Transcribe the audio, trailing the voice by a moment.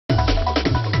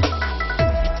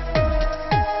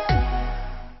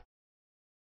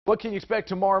What can you expect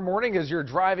tomorrow morning as you're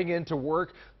driving into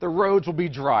work? The roads will be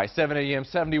dry. 7 a.m.,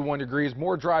 71 degrees,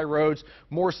 more dry roads,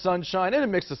 more sunshine, and a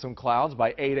mix of some clouds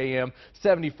by 8 a.m.,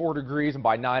 74 degrees, and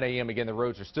by 9 a.m., again, the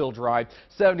roads are still dry.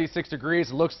 76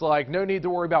 degrees. It looks like no need to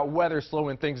worry about weather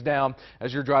slowing things down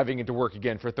as you're driving into work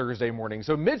again for Thursday morning.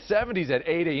 So mid-70s at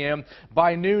 8 a.m.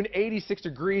 By noon, 86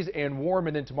 degrees and warm,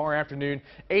 and then tomorrow afternoon,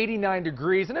 89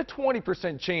 degrees and a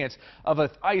 20% chance of an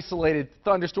isolated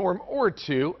thunderstorm or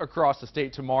two across the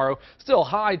state tomorrow. Still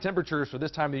high temperatures for this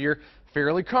time of the year.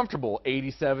 Fairly comfortable.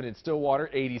 87 in Stillwater,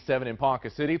 87 in Ponca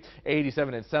City,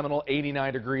 87 in Seminole,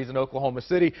 89 degrees in Oklahoma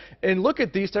City. And look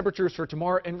at these temperatures for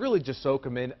tomorrow and really just soak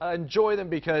them in. Enjoy them,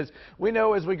 because we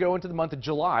know as we go into the month of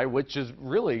July, which is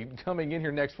really coming in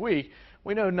here next week,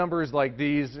 we know numbers like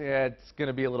these, it's going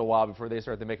to be a little while before they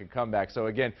start to make a comeback. So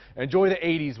again, enjoy the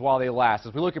 80s while they last.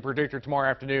 As we look at predictor tomorrow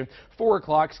afternoon, 4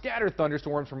 o'clock, scattered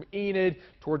thunderstorms from Enid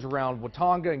towards around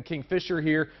Watauga and Kingfisher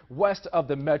here west of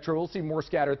the metro. We'll see more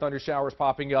scattered thunder showers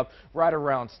popping up right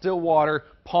around Stillwater,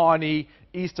 Pawnee,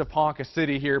 east of Ponca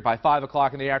City here by 5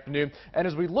 o'clock in the afternoon. And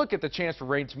as we look at the chance for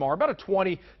rain tomorrow, about a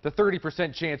 20 to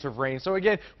 30% chance of rain. So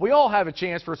again, we all have a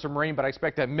chance for some rain, but I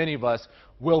expect that many of us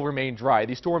will remain dry.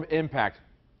 The storm impact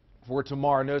for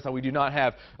tomorrow, notice how we do not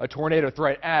have a tornado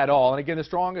threat at all. And again, the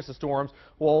strongest of storms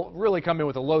will really come in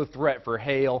with a low threat for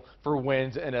hail, for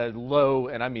winds, and a low,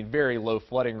 and I mean very low,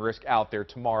 flooding risk out there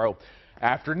tomorrow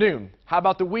afternoon. How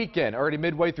about the weekend? Already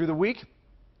midway through the week.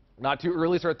 Not too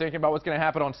early to start thinking about what's going to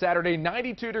happen on Saturday.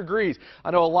 92 degrees.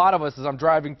 I know a lot of us, as I'm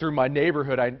driving through my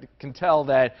neighborhood, I can tell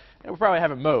that we probably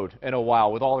haven't mowed in a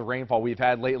while with all the rainfall we've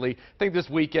had lately. I think this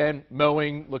weekend,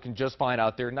 mowing looking just fine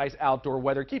out there. Nice outdoor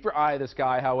weather. Keep your eye to the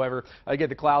sky, however. Get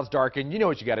the clouds darken. You know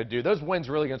what you got to do. Those winds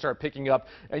really going to start picking up,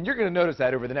 and you're going to notice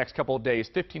that over the next couple of days.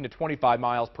 15 to 25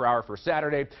 miles per hour for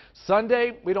Saturday.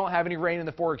 Sunday, we don't have any rain in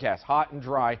the forecast. Hot and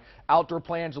dry. Outdoor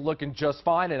plans are looking just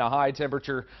fine, and a high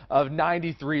temperature of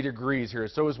 93 degrees here.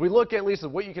 So as we look at least at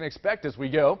what you can expect as we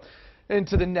go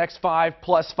into the next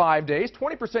 5+5 days,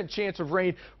 20% chance of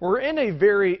rain. We're in a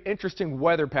very interesting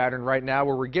weather pattern right now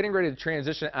where we're getting ready to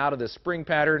transition out of the spring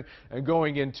pattern and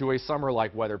going into a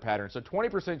summer-like weather pattern. So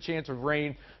 20% chance of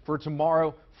rain for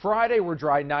tomorrow. Friday, we're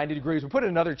dry, 90 degrees. We'll put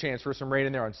another chance for some rain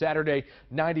in there on Saturday,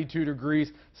 92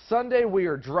 degrees. Sunday, we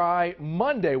are dry.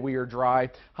 Monday, we are dry.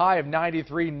 High of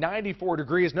 93, 94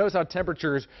 degrees. Notice how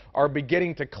temperatures are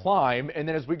beginning to climb. And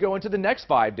then as we go into the next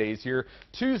 5 days here,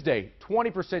 Tuesday,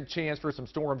 20% chance for some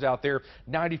storms out there,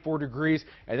 94 degrees.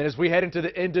 And then as we head into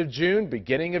the end of June,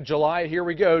 beginning of July, here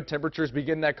we go. Temperatures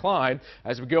begin that climb.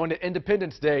 As we go into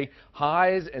Independence Day,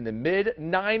 highs in the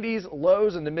mid-90s,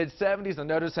 lows in the mid-70s. And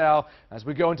notice how as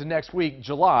we go into next week,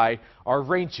 July, our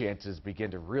rain chances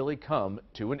begin to really come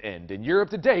to an end. And you're up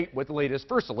to date with the latest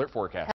First Alert forecast.